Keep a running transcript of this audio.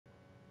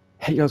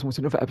Hey guys, what's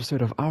another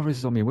episode of Our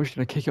Zombie? We're just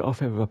going to kick it off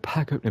here with a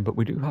pack opening, but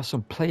we do have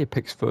some player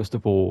picks first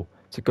of all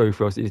to go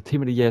through. The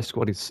Team of the Year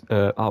squad is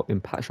out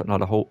in patch right now,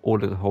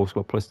 all of the whole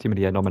squad plus Team of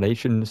the Year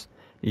nominations.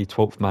 The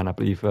 12th man, I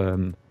believe,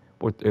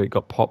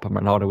 got Pop and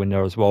Ronaldo in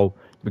there as well.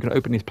 We're going to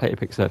open these player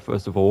picks there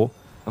first of all.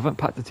 I haven't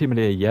packed the Team of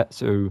the Year yet,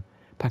 so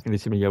packing the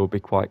Team of the Year will be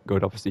quite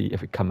good, obviously,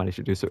 if we can manage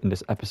to do so in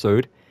this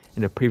episode.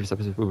 In the previous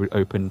episode, we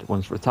opened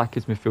ones for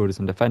attackers, midfielders,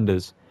 and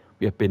defenders.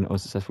 We have been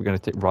unsuccessful. We're going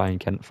to take Ryan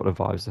Kent for the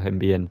vibes of him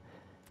being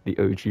the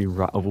OG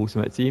rat of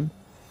Ultimate Team.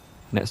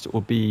 Next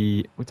we'll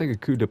take a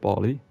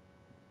Koulibaly,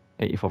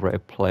 85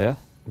 rated player.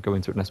 We'll go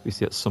into an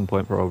SBC at some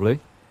point probably.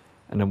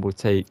 And then we'll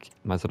take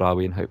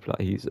Mazraoui and hope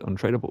that he's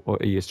untradeable, or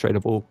he is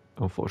tradable.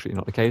 Unfortunately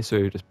not the case,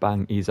 so just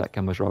bang Isak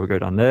and Mazraoui go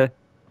down there.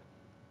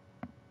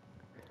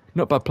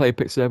 Not bad player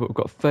picks there, but we've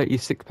got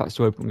 36 packs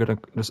to open. I'm going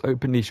to just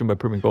open these from my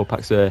premium gold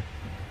packs there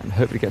and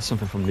hopefully get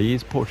something from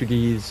these.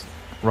 Portuguese,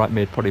 right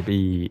mid, probably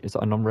be, is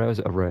that a non-rare or is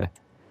it a rare?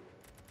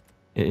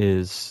 It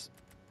is,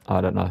 I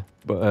don't know,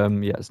 but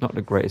yeah, it's not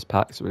the greatest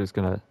pack, so we're just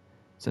gonna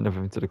send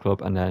everything to the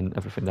club and then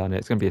everything down here.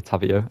 It's gonna be a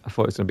Tavio. I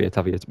thought it was gonna be a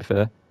Tavio, to be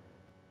fair.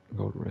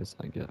 Gold rares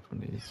I get from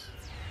these.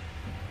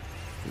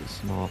 Really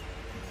smart.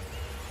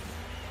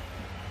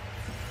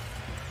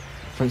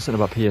 French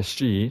centre about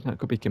PSG. That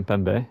could be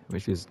Kimpembe,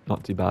 which is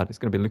not too bad. It's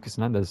gonna be Lucas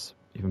Hernandez,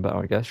 even better,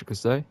 I guess you could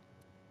say.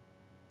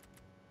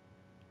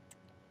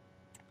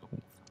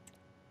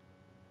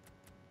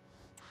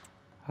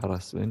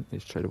 Harassment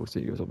is tradable, so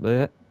he goes up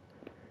there.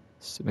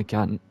 So we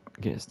can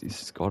get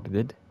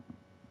discarded.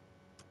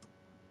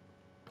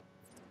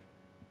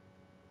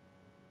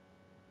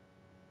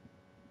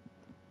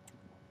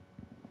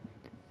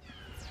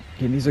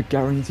 Yeah, these are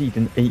guaranteed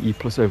an 80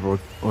 plus over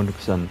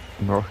 100%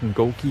 Moroccan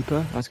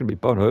goalkeeper. That's going to be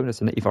Bono.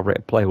 That's an 85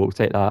 rated player. We'll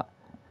take that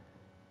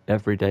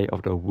every day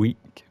of the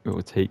week. We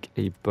will take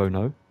a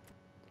Bono.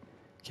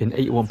 Okay, an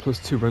 81 plus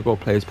 2 regular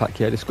players pack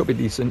here. This could be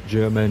decent.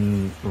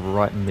 German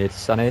right mid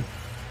Sané.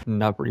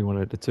 Gnabry, one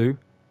of the two.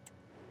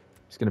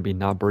 It's going to be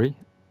Gnabry.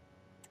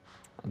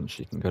 And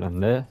she can go down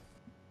there.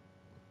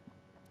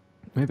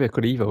 Maybe I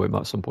could Evo him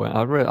at some point.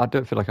 I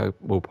don't feel like I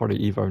will probably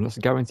Evo him. That's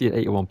a guaranteed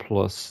 81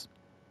 plus.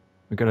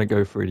 We're going to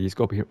go through these.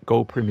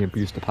 Gold premium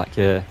booster pack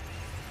here.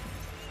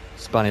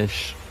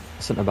 Spanish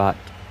centre back.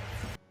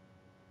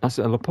 That's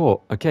a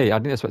Laporte. Okay, I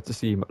didn't expect to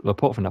see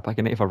Laporte from that pack.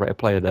 An 85 rated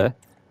player there.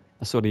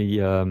 I saw the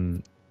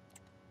Al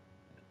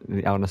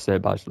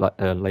Nassr badge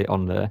late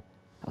on there.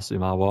 That's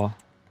Sumawa.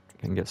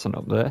 Can get sent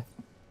up there.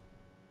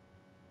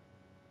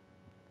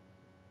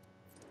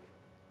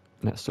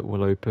 Next up,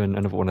 we'll open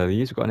another one of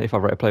these. We've got an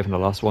 85 rated player from the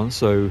last one,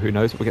 so who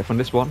knows what we'll get from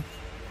this one.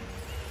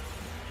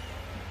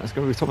 That's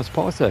going to be Thomas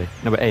Partey.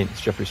 No, it ain't.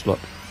 It's Jeffrey Schlupp.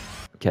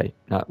 Okay,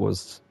 that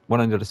was one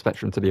end of the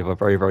spectrum to the other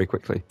very, very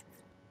quickly.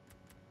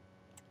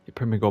 The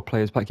Premier Gold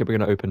players pack here. We're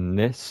going to open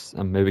this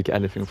and maybe get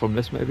anything from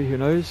this, maybe. Who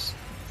knows?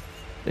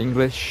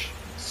 English,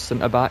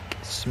 centre-back,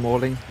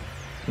 Smalling.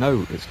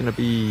 No, it's going to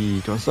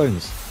be John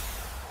Stones.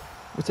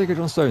 We'll take a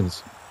John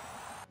Stones.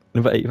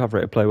 Another 85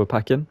 rated player we're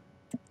packing.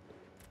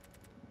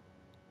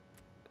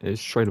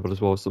 It's tradable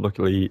as well, so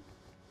luckily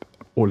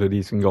all of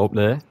these can go up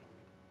there.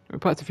 We've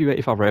packed a few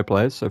 85 rare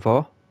players so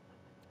far.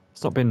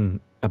 It's not been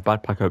a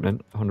bad pack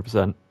opening, 100%.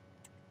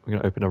 We're going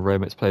to open a rare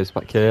mix players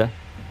pack here.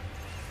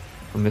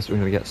 From this we're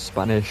going to get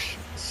Spanish,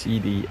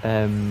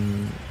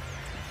 CDM,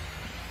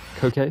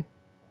 Koke,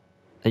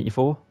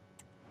 84.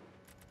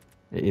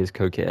 It is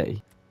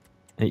Koke.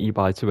 80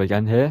 by 2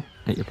 again here,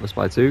 80 plus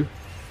by 2.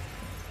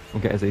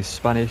 We'll get as a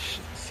Spanish,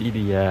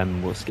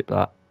 CDM, we'll skip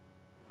that.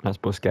 That's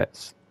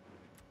Busquets.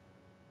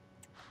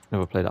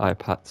 Never played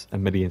iPad a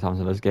million times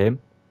in this game.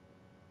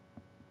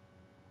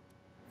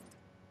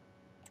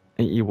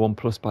 81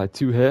 plus by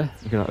 2 here.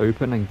 We're going to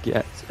open and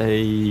get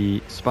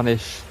a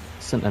Spanish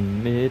centre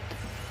mid.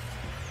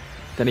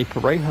 Danny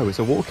Parejo. It's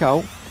a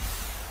walkout.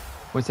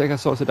 We'll take our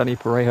shots at Danny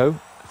Parejo.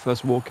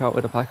 First walkout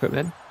of the pack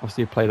opening.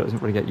 Obviously a player that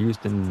doesn't really get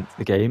used in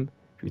the game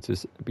due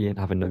to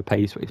having no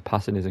pace, but his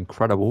passing is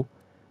incredible.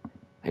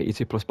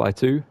 82 plus by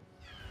 2.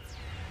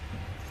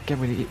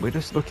 Again, we're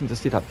just looking to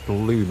see that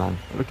blue, man.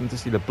 We're looking to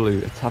see the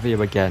blue. Otavio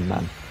again,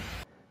 man.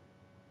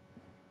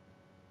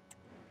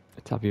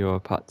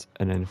 Otavio pat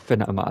an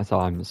infinite amount of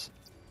times,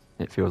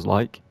 it feels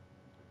like.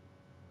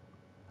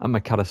 And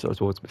McAllister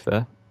as well, to be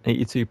fair.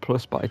 82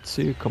 plus by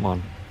 2, come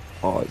on.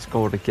 Oh, it's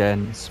gold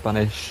again.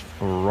 Spanish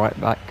right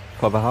back.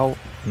 Carvajal.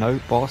 No,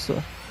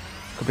 Barca.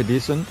 Could be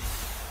decent.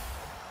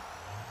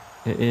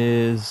 It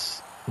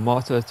is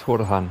Marta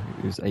Torrejan,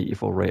 who's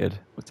 84 rated.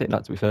 We'll take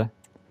that, to be fair.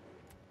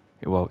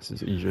 Well, this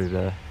is usually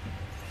the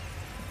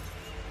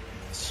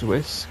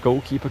Swiss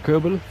goalkeeper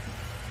Kerbel.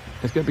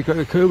 It's going to be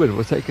Kerbel.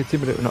 We'll take a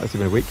team of the, not a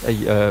team of the week,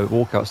 a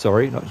walkout,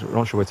 sorry. Not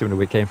sure where team of the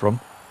week came from.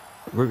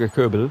 Ruger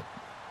Kerbel.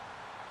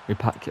 We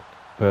pack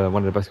one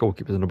of the best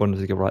goalkeepers in the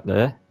Bundesliga right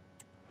there.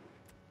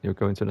 He'll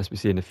go into an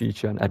SBC in the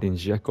future, and Edin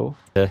Dzeko.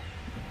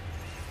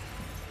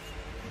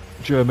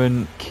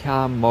 German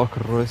Cam,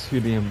 Marcus,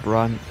 Julian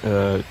Brandt,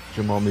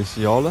 Jamal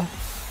Musiala,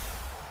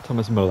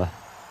 Thomas Müller.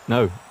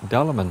 No,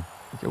 Dallerman.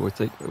 Okay, we'll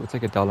take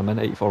a Dallerman,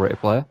 84 rated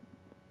player.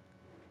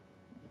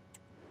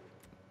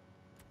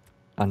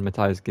 and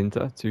Matthias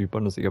Ginter, 2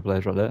 Bundesliga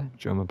players right there,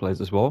 German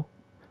players as well.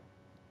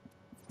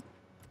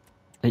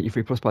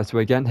 83 plus by 2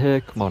 again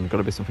here. Come on, got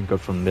to be something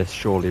good from this,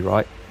 surely,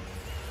 right?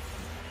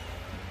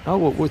 Oh,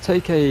 we'll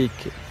take a...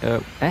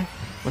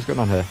 What's going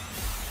on here?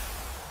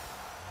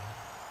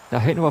 I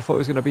hate who I thought it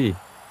was going to be.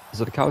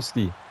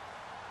 Zukowski.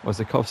 Or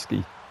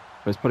Zukovsky.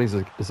 But it's probably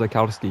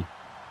Zukowski.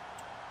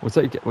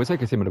 We'll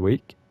take a team of the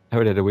week.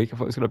 Every day of the week. I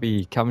thought it was going to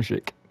be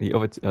Kamshik, the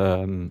other...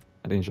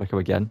 I didn't check him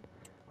again.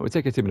 But we'll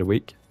take a team of the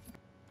week.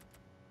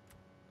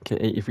 Okay,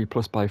 83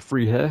 plus by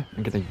 3 here.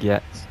 I'm going to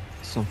get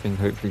something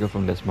hopefully good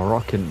from this.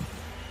 Moroccan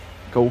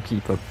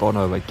goalkeeper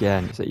Bono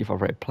again. It's an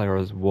 85 rated player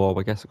as well.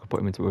 I guess I could put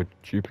him into a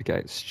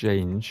duplicate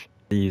exchange.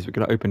 We're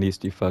going to open these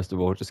two first of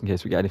all, just in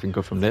case we get anything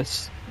good from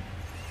this.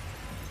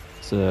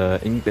 It's an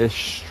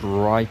English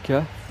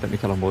striker. Let me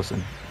call him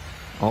Wilson.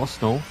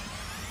 Arsenal.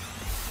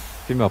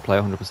 Female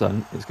player,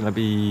 100%. It's going to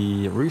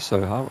be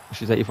Russo.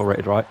 She's 84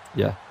 rated, right?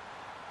 Yeah.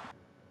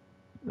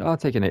 I'll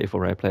take an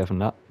 84 rated player from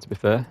that, to be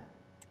fair.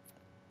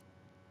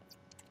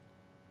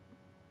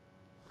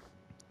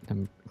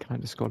 Can I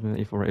just squad an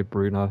 84 rated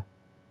Bruno?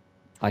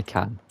 I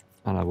can,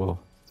 and I will.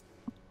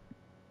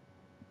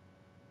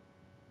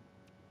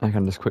 I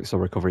can just quick stop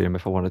recovery him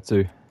if I wanted to.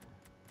 I'm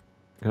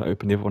going to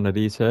open the other one of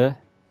these here.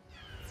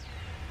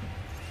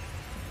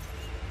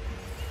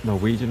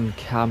 Norwegian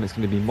Cam, it's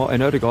going to be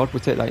Martin Odegaard.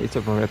 We'll take that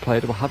 84 rated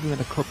player. Do I have him in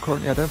the club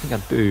currently? I don't think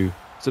I do.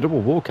 It's a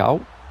double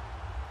walkout.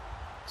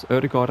 It's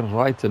Odegaard and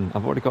Reiten.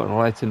 I've already got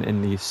Reiten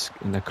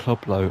in the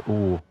club though.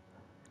 Ooh.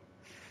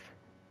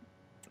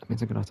 That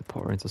means I'm going to have to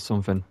put her into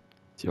something.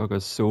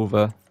 Thiago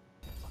Silva.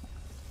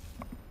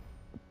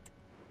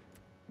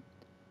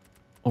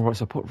 Alright,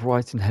 so I put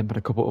Reiten, him and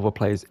a couple other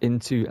players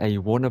into a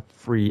 1 of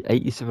 3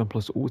 87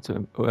 plus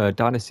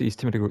Dynasties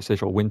Timothy Group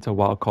Stage or Winter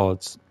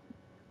Wildcards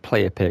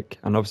player pick.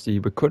 And obviously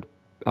we could,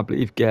 I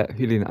believe, get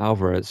Julian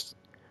Alvarez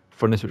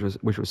from this,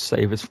 which would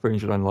save us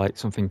 300 and like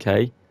something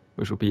K,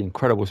 which would be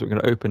incredible. So we're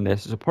going to open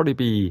this. This will probably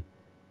be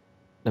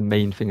the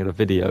main thing of the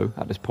video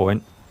at this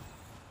point.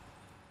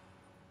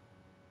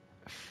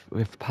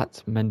 With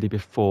Pat Mendy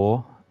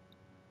before,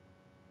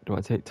 do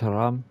I take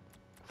Taram?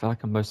 I feel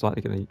like I'm most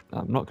likely going to...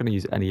 I'm not going to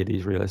use any of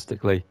these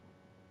realistically.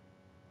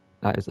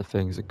 That is the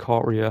thing.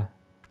 Zakaria.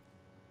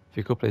 If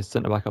you could play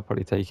centre back, I'll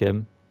probably take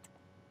him.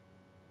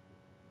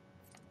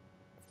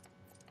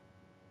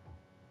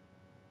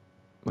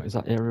 What is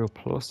that, Aerial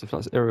Plus? If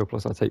that's Aerial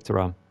Plus, I'll take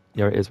Taram.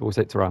 Yeah, it is. We'll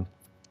take Taram.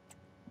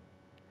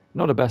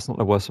 Not the best, not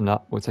the worst from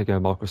that. We'll take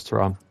Marcus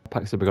Taram.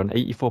 Packs have got an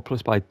 84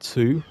 plus by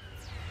 2.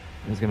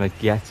 It's going to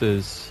get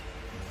us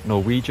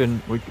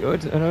Norwegian. We're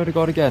good. And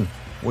Odegaard again.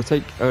 We'll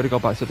take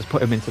Odegaard back, so just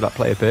put him into that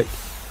player pick.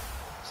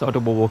 So a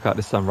double walkout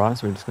this time round,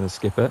 so we're just going to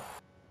skip it.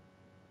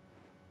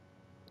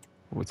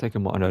 We'll take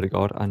him Martin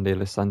Odegaard and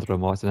Alessandro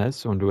Martinez.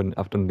 So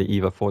I've done the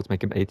EVA 4 to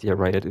make him 88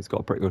 rated. He's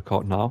got a pretty good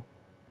card now.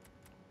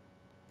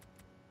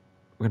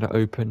 We're going to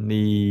open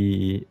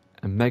the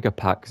mega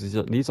pack, because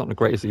these aren't the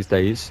greatest these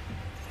days.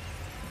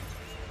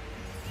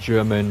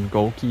 German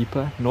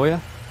goalkeeper, Neuer.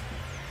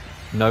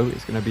 No,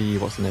 it's going to be,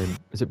 what's the name?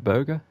 Is it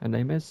Berger, her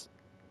name is?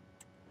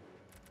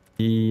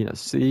 Let's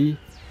see.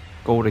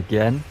 Gold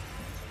again.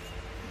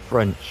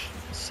 French.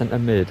 Centre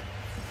mid.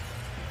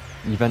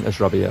 Juventus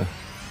Rabiot.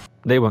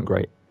 They weren't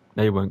great.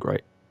 They weren't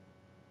great.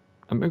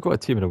 And we've got a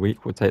team of the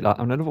week. We'll take that.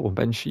 And another one,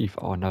 Ben Sheaf.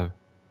 Oh, no.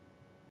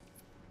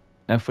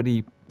 And for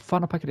the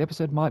final pack of the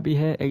episode might be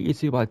here.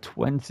 82 by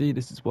 20.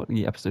 This is what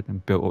the episode has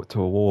been built up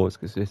towards.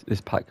 Because this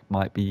pack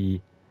might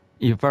be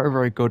either very,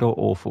 very good or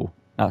awful.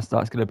 That's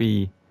going to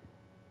be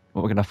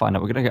what we're going to find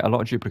out. We're going to get a lot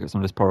of duplicates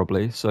on this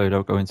probably. So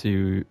they'll go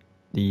into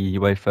the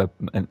UEFA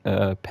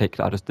pick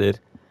that I just did.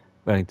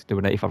 We're going to do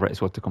an 85 rated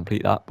squad to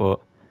complete that, but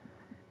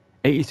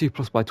 82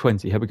 plus by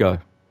 20, here we go.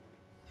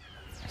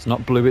 It's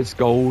not blue, it's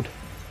gold.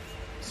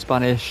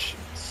 Spanish,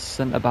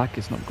 centre back,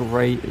 it's not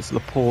great. It's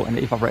Laporte, an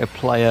 85 rated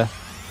player.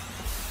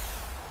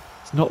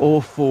 It's not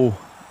awful.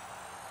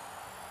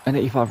 An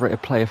 85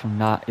 rated player from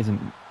that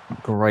isn't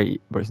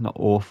great, but it's not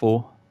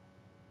awful.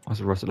 What's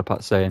the rest of the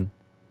pack saying?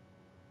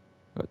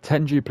 We've got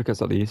 10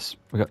 duplicates at least.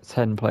 We've got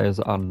 10 players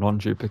that are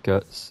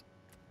non-duplicates.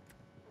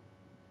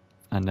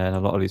 And then a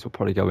lot of these will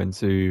probably go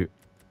into...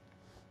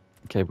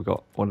 Okay, we've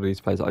got one of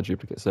these players that are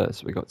duplicates there.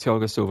 So we've got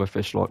Thiago Silva,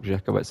 Fishlock,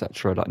 Dzeko,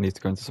 etc. that needs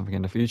to go into something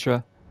in the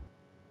future.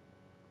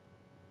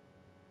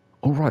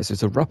 Alright, so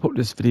to wrap up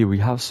this video, we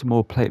have some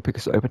more player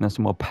pickers to open and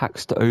some more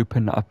packs to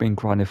open that I've been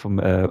grinding from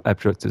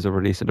objectives are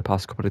released in the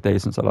past couple of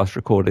days since I last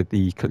recorded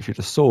the clips you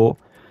just saw.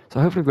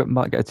 So hopefully we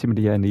might get a team of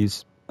the year in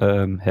these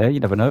here, you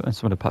never know, and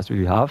some of the packs we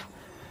do have.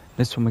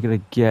 This one we're going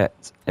to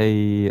get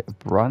a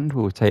brand,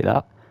 we'll take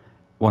that.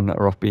 One that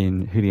are off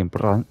being Julian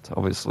Brandt,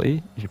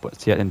 obviously. If you put a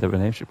T at the end of the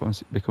name, she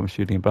becomes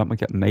Julian Brandt. We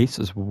get Mace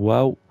as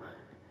well.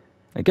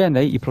 Again,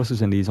 80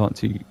 pluses in these aren't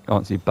too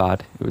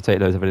bad. We would take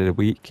those every day of the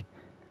week.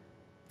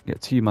 We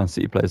get 2 Man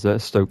City players there,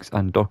 Stokes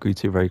and Doku,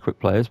 2 very quick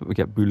players. But we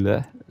get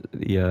Boulay,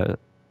 the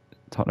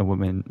Tottenham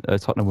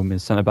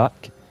women's centre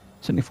back.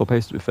 74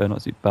 pace to be fair,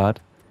 not too bad.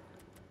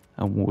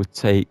 And we'll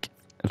take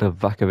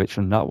Levakovic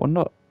on that one.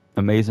 Not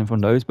amazing from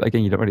those, but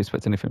again, you don't really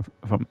expect anything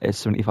from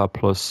 75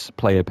 plus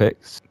player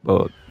picks.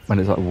 But when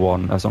it's like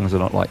one, as long as they're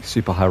not like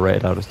super high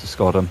rated, I'll just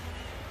discard them.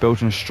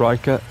 Belgian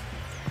striker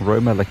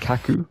Roma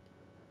Lukaku.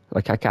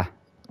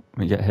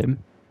 We get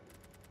him.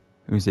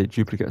 Who's a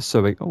duplicate? So,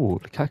 oh,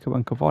 Lukaku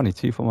and Cavani,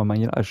 2 former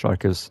Man United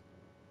strikers.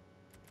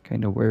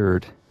 Kind of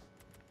weird.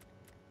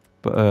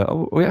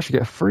 But we actually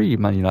get 3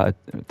 Man United,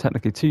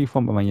 technically 2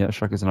 former Man United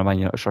strikers and a Man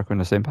United striker in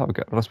the same pack. We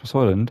get Rasmus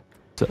Højlund.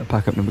 So a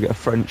pack up, and we get a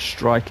French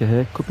striker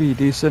here. Could be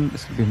decent.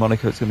 It's going to be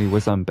Monaco. It's going to be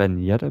Wissam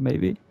Ben Yedder,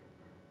 maybe.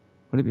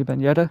 Would it be Ben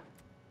Yedder?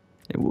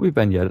 It will be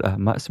Ben Yedder.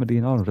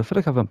 Maximilian Arnold. I feel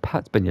like I haven't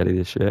packed Ben Yedder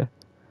this year.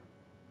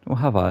 Or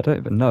have I? I don't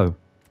even know.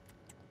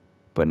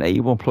 But an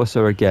 81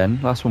 pluser again.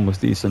 Last one was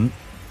decent.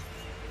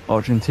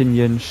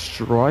 Argentinian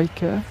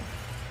striker.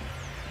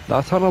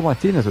 Lautaro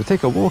Martinez will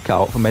take a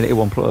walkout from an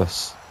 81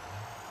 plus.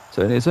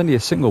 So it's only a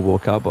single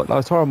walkout, but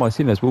Lautaro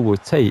Martinez will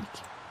take.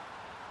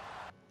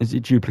 Is he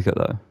duplicate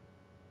though?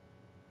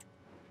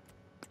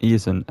 He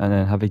isn't. And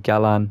then Javi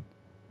Galan.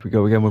 If we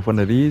go again with one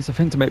of these, I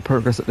think to make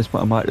progress at this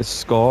point I might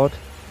discard.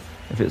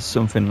 If it's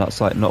something that's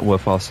like not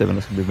worthwhile saving,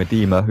 it's going to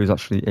be Medema, who's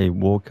actually a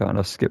walkout, and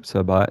I skipped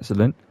her by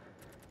accident.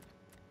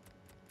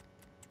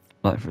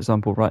 Like for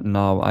example, right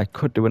now I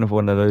could do another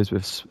one of those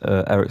with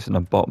Ericsson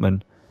and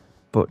Botman,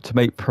 but to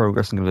make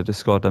progress I'm going to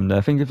discard them there.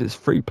 I think if it's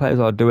 3 players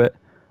I'll do it,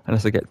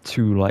 unless I get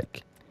 2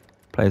 like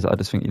players that I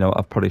just think, you know,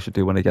 I probably should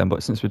do one again.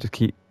 But since we just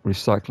keep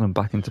recycling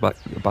back into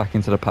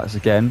the packs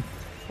again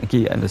and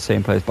keep getting the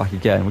same players back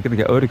again, we're going to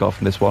get Odegaard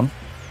from this one.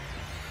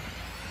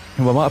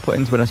 And we might have put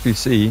into an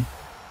SBC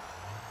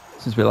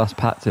since we last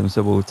packed him,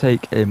 so we'll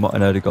take a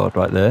Martin Odegaard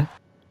right there.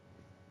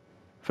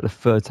 For the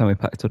 3rd time we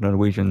packed a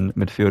Norwegian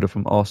midfielder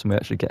from Arsenal, we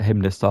actually get him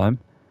this time.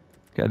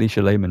 Get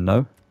Alicia Lehmann,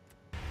 no.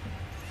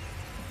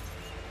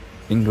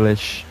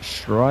 English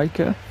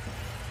striker.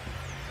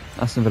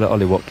 Aston Villa,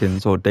 Ollie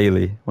Watkins, or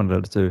Daly, one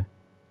of the 2.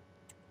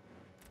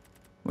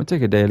 We'll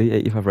take a Daly,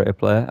 85 rated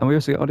player, and we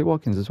also get Ollie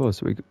Watkins as well,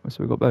 so we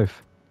got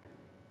both.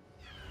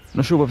 I'm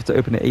not sure whether to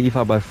open the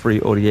 85 by 3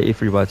 or the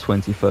 83 by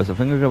 20 first. I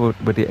think I'm going to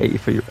go with the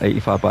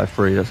 85 by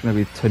 3. That's going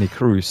to be Toni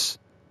Kroos.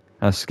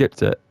 And I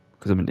skipped it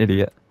because I'm an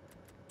idiot.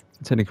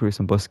 Toni Kroos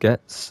and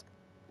Busquets.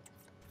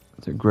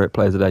 Two great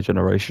players of their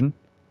generation.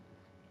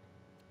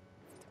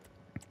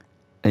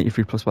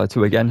 83 plus by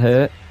 2 again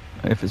here.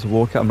 If it's a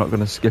walkout, I'm not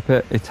going to skip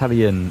it.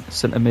 Italian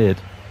centre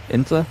mid.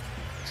 Inter.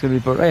 It's going to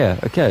be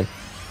Barea. Okay.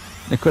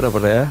 It could have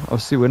Barea.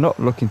 Obviously, we're not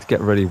looking to get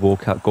really gold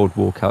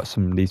walkouts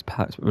from these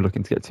packs, but we're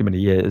looking to get too many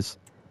years.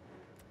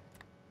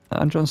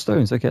 And John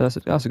Stones. Okay, that's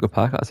a good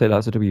pack. I'd say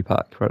that's a W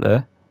pack right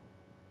there.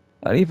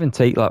 I'd even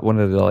take like one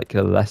of the like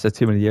lesser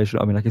too many years. You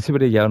know what I mean? Like a too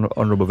many year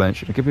honourable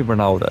mention. I'd give me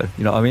Ronaldo.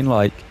 You know what I mean?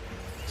 Like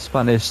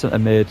Spanish centre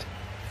mid.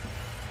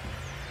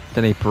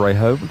 Denny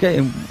Parejo. We're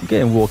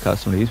getting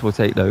walkouts from these. We'll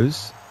take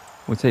those.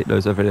 We'll take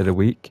those every day of the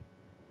week.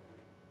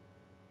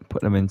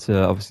 Put them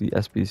into obviously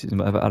SBCs and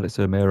whatever. Alex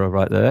O'Meara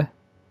right there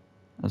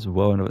as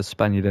well. Another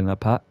Spaniard in that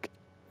pack.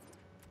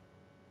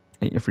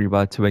 83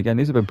 by 2 again.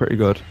 These have been pretty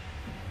good.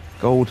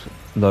 Gold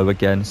low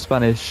again.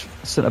 Spanish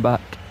centre back.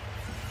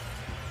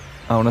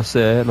 I want to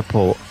say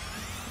Laporte.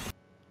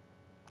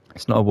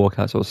 It's not a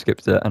walkout, so I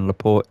skipped it. And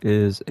Laporte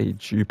is a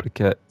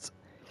duplicate.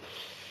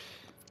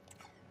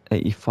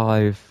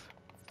 85.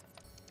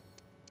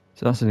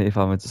 So that's an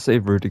 85. And to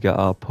save Rudiger,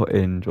 I'll put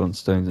in John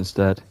Stones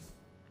instead.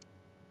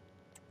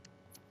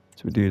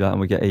 So we do that, and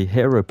we get a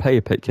hero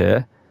player pick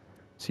here.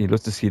 So you'd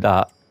love to see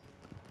that.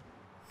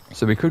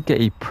 So we could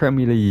get a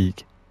Premier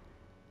League.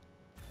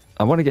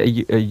 I want to get a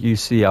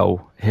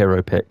UCL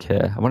hero pick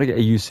here. I want to get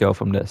a UCL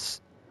from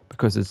this.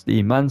 Because it's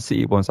the Man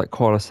City ones like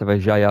Carlos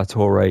Tevez, Yaya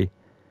Toure,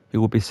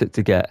 who will be sick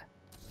to get.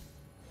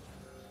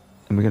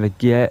 And we're going to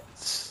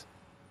get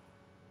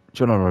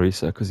John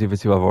Onorisa, because the other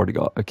 2 I've already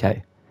got.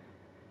 Okay.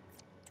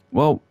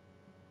 Well,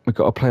 we've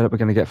got a player that we're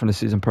going to get from the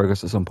season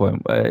progress at some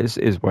point. It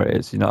is where it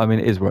is. You know what I mean?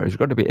 It is where it is. You've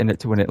got to be in it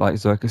to win it, like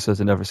Zerka says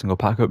in every single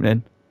pack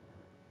opening.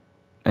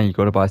 And you've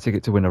got to buy a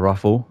ticket to win a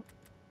raffle.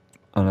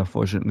 And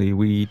unfortunately,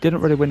 we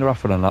didn't really win the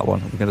raffle on that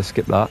one. We're going to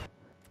skip that.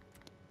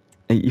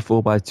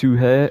 84 by 2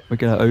 here. We're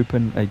going to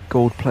open a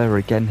gold player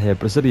again here.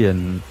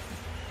 Brazilian.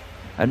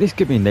 At least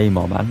give me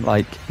Neymar, man.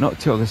 Like, not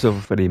Thiago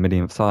Silva for the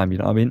millionth time, you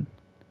know what I mean?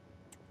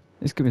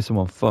 Let's give me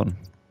someone fun.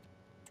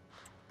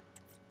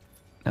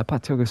 I've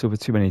had Thiago Silva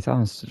too many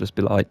times to just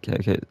be like,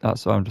 okay,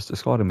 that's why I'm just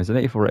discarding him. He's an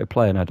 84 rated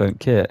player and I don't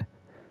care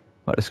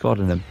about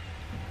discarding him.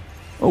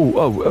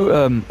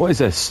 What is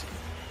this?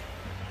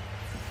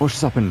 What's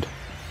just happened?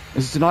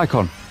 Is this an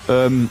icon?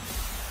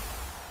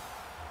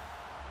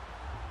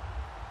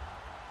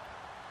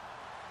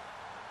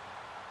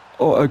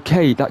 Oh,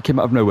 okay, that came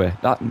out of nowhere.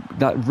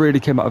 That really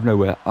came out of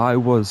nowhere. I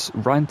was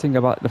ranting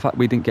about the fact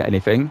we didn't get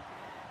anything,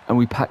 and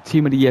we packed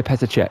Team of the Year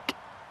Petr Cech.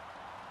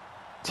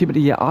 Team of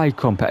the Year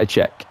icon Petr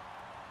Cech.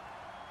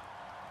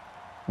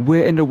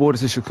 Where in the world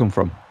does this should come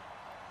from?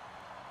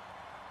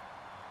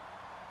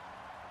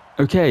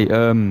 Okay,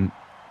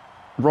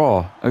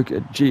 raw.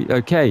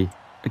 Okay,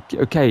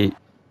 okay.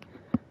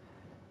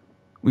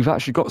 We've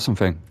actually got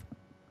something.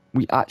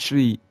 I've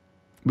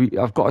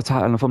got a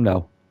title and a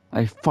thumbnail.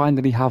 I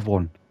finally have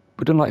one.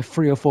 We've done like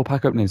 3 or 4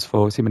 pack openings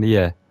for Team of the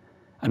Year.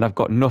 And I've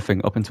got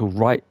nothing up until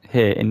right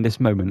here in this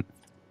moment.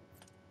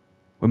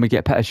 When we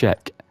get Petr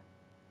Cech.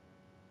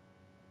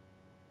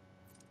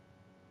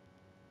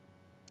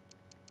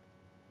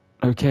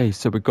 Okay,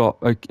 so we got...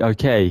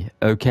 Okay.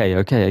 I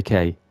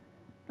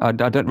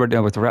don't really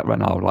know where to react right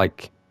now.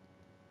 Like...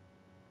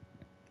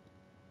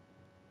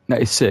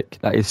 That is sick.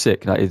 That is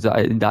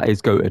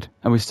goated.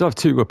 And we still have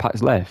 2 good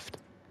packs left.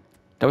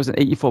 That was an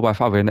 84 by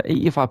 5. We're an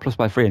 85 plus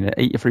by 3 and an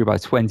 83 by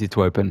 20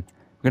 to open.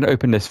 We're going to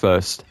open this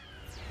first.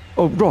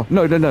 Oh, bro.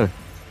 No.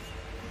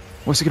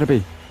 What's it going to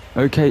be?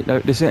 Okay, no,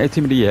 this isn't a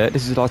Team of the Year.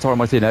 This is Lautaro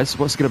Martinez.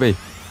 What's it going to be?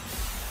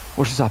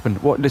 What's just happened?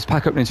 This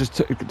pack opening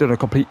just done a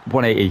complete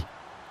 180.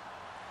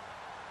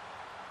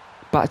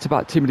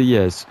 Back-to-back Team of the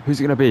Years. Who's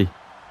it going to be?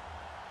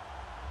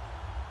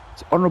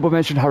 It's honourable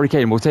mention Harry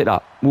Kane. We'll take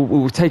that.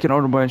 We'll take an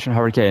honourable mention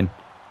Harry Kane.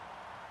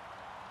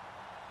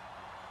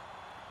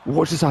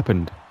 What just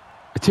happened?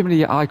 A Team of the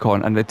Year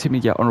icon and a Team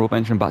of the Year honourable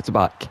mention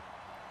back-to-back.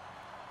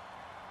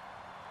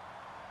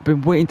 I've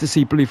been waiting to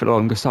see blue for the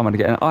longest time and to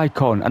get an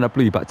icon and a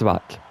blue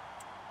back-to-back.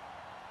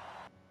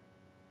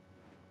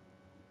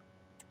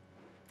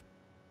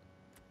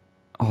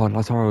 Oh,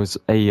 Lautaro's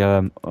a...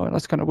 oh,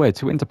 that's kind of weird.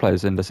 2 Inter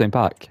players in the same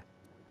pack.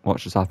 What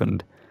just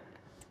happened?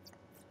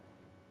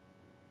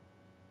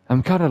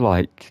 I'm kind of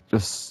like,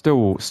 just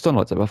still stunned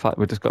at the fact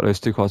we just got those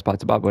 2 cards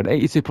back-to-back. We're an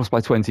 82 plus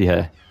by 20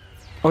 here.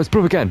 Oh, it's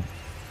blue again.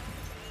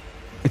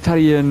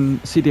 Italian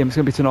CDM is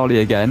going to be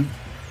Tonali again.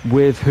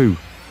 With who?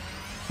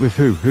 With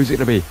who? Who's it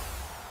going to be?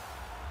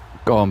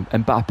 Go on.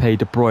 Mbappe,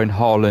 De Bruyne,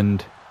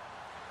 Haaland.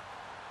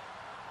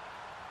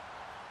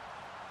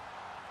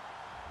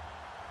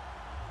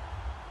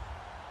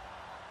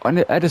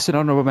 And Edison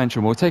honourable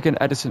mention. We'll take an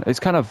Edison. It's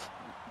kind of...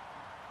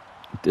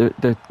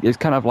 it's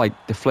kind of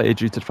like deflated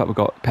due to the fact we've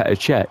got Petr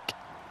Cech.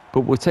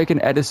 But we'll take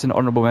an Edison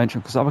honourable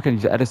mention because I'm going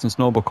to use Edison's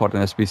normal card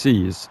in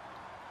SBCs.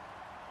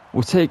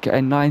 We'll take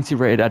a 90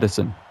 rated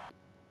Edison.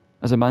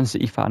 As a Man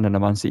City fan and a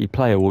Man City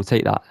player, we'll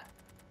take that.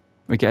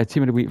 We get a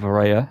Team of the Week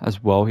Varela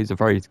as well. He's a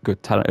very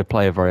good, talented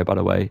player, Varela, by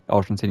the way.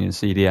 Argentinian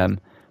CDM.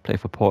 Played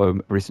for Porto,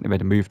 recently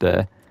made a move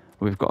there.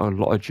 We've got a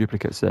lot of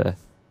duplicates there.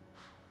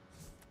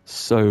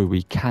 So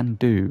we can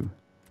do...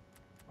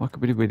 What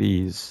can we do with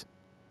these?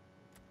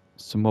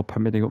 Some more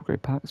Premier League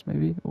upgrade packs,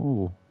 maybe?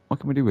 Oh, what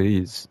can we do with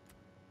these?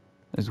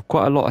 There's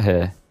quite a lot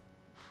here. And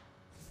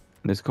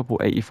there's a couple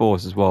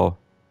 84s as well.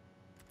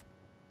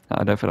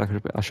 I don't feel like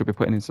I should be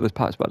putting into those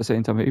packs, but at the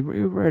same time,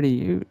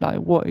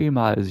 what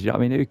matters? You know what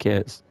I mean? Who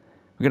cares?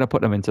 We're going to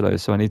put them into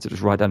those, so I need to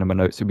just write down in my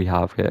notes who we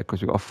have here,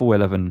 because we've got a full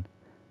 11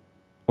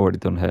 already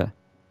done here.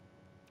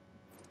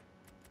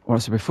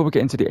 Alright, so before we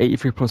get into the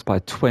 83 plus by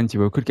 20,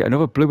 we could get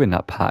another blue in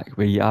that pack.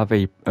 We have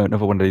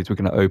another one of these we're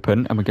going to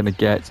open, and we're going to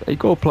get a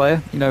goal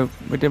player. You know,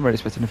 we didn't really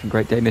expect anything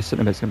great. Danish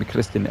centre mid is going to be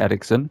Christian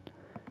Eriksen,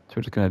 so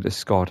we're just going to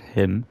discard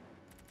him.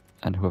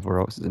 And whoever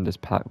else is in this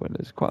pack. Well,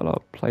 there's quite a lot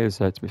of players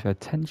there, to be fair.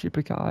 10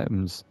 duplicate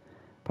items.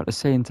 But at the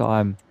same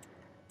time,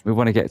 we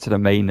want to get to the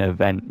main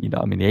event. You know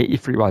what I mean? The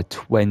 83 by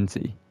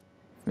 20.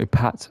 We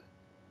packed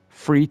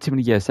 3 Team of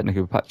the Year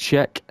technically. We packed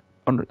Cech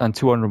and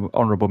 2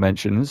 honourable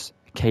mentions.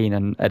 Kane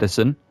and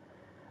Edison.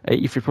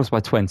 83 plus by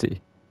 20.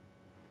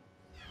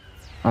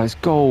 Oh, it's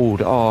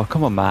gold. Oh,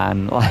 come on,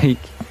 man. Like,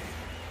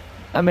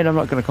 I mean, I'm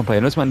not going to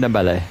complain. Ousmane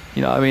Dembele.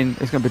 You know what I mean?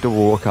 It's going to be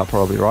double walkout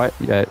probably, right?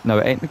 Yeah, no,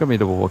 it ain't going to be a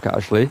double walkout,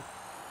 actually.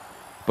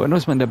 But an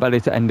Ousmane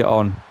Dembele to end it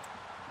on.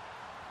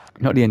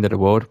 Not the end of the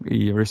world.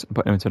 We recently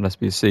put him into an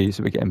SBC,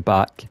 so we're getting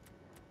back.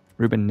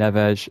 Ruben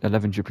Neves,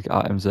 11 duplicate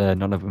items there,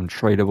 none of them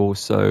tradable.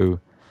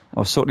 So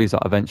I'll sort these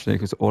out eventually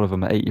because all of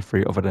them are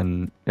 83, other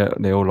than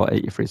they all are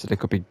 83, so they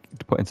could be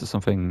put into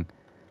something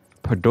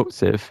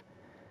productive.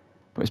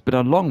 But it's been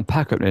a long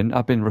pack opening.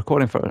 I've been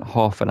recording for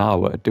half an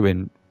hour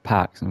doing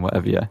packs and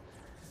whatever, yeah.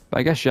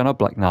 But I guess Jan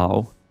Oblak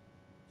now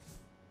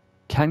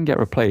can get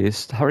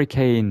replaced. Harry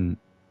Kane...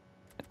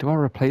 Do I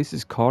replace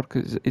his card?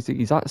 Because it's the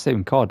exact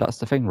same card. That's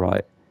the thing,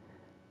 right?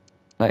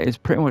 Like, it's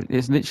pretty much,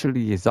 it's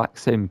literally the exact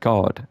same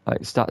card, like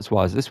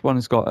stats-wise. This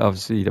one's got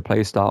obviously the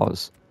play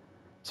styles,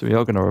 so we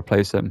are going to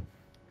replace him.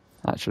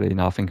 Actually,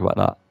 now I think about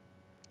that,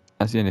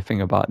 that's the only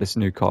thing about this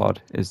new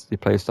card is the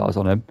play styles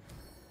on him.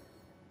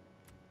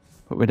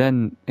 But we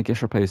then, I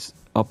guess, replace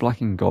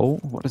Oblak in goal.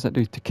 What does that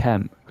do to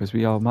Kem? Because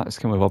we are max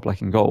Kem with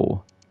Oblak in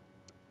goal.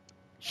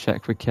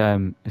 Check with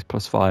Kem is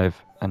 +5,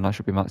 and that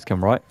should be max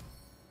Kem, right?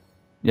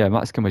 Yeah,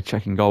 Max can be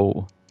checking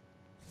goal.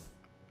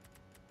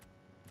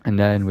 And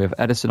then with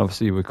Edison,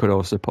 obviously, we could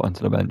also put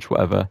onto the bench,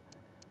 whatever.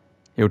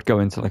 He would go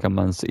into like a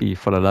Man City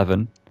full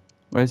 11.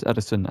 Where's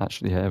Edison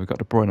actually here? We've got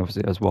De Bruyne,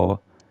 obviously, as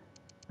well.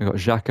 We've got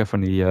Xhaka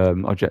from the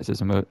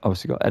objectives, and we've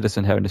obviously got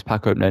Edison here in this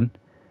pack opening.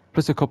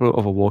 Plus a couple of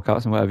other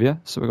walkouts and whatever, yeah.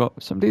 So we've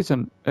got some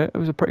decent... It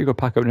was a pretty good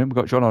pack opening. We've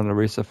got John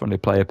Arisa from the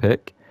player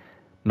pick.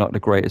 Not the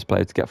greatest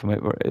player to get from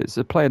it, but it's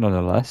a player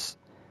nonetheless.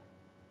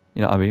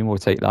 You know what I mean? We'll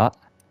take that.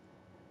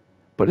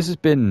 But this has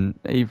been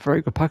a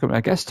very good pack opening,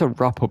 I guess, to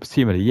wrap up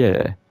Team of the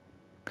Year.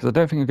 Because I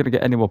don't think I'm going to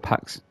get any more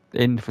packs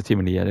in for Team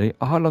of the Year.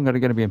 How long are they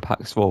going to be in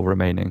packs for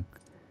remaining?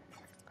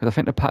 because I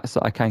think the packs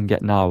that I can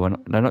get now, and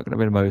they're not going to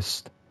be the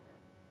most.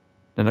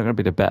 They're not going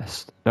to be the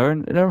best. They're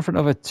in for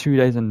another 2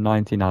 days and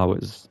 19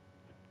 hours.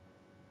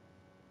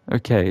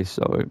 Okay,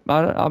 so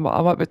I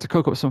might be able to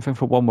cook up something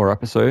for one more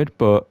episode,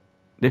 but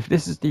if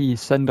this is the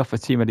send-off for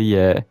Team of the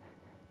Year,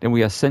 then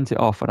we have sent it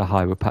off at a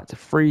high. We packed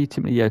 3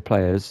 Team of the Year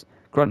players.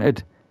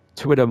 Granted,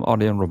 2 of them are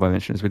the honorable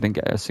mentions. We didn't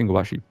get a single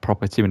actually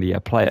proper Team of the Year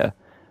player.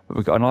 But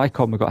we've got an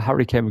icon, we've got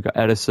Harry Kane, we've got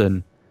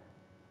Edison.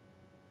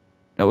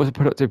 That was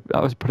productive.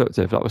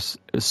 That was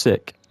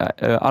sick.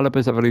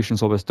 Alaba's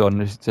Evolution's almost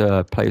done.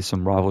 Just play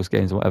some Rivals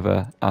games or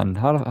whatever. And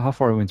how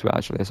far are we into it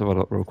actually? Let's have a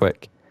look real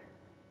quick.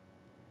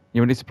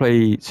 You need to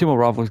play 2 more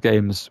Rivals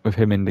games with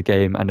him in the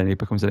game, and then he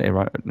becomes an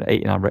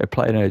 89 rated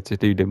player. Now to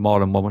do the more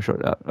than one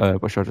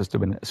shot, which I just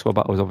doing squad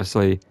battles,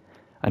 obviously,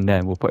 and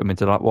then we'll put him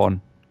into that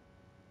one.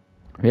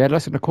 Yeah,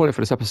 that's going to call it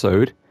for this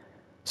episode.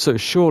 So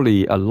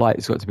surely a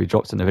light's got to be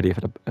dropped in the video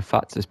for the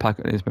fact this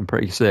pack has been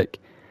pretty sick.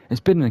 It's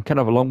been kind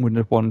of a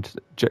long-winded one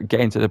to get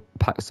into the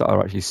packs that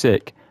are actually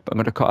sick, but I'm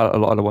going to cut out a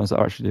lot of the ones that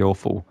are actually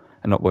awful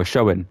and not worth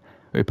showing.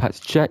 We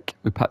packed Czech,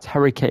 we packed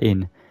Harry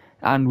Kane,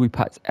 and we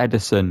packed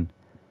Edison.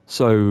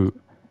 So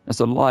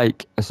as a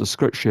like, a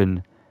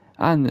subscription,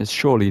 and it's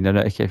surely the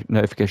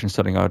notification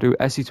setting. I'll do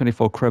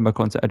FC24 Chroma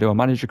content. I do a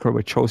manager career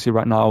with Chelsea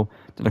right now.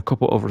 Then a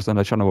couple others on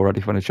the channel already.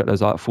 If you want to check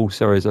those out, full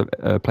series of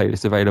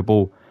playlists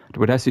available.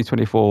 With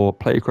FC24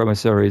 Play Chroma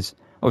series,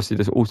 obviously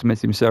there's Ultimate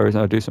Team series,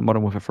 and I'll do some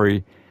Modern Warfare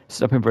 3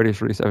 stepping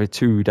videos released every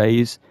 2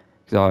 days.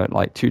 Because I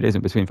like 2 days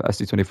in between for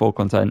FC24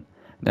 content,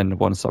 and then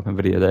one stopping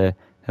video there,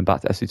 and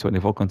back to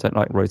FC24 content,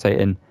 like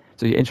rotating.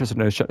 So if you're interested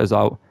in those, check those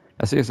out.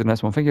 I'll see you in the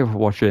next one. Thank you for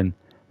watching,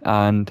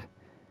 and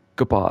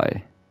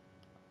goodbye.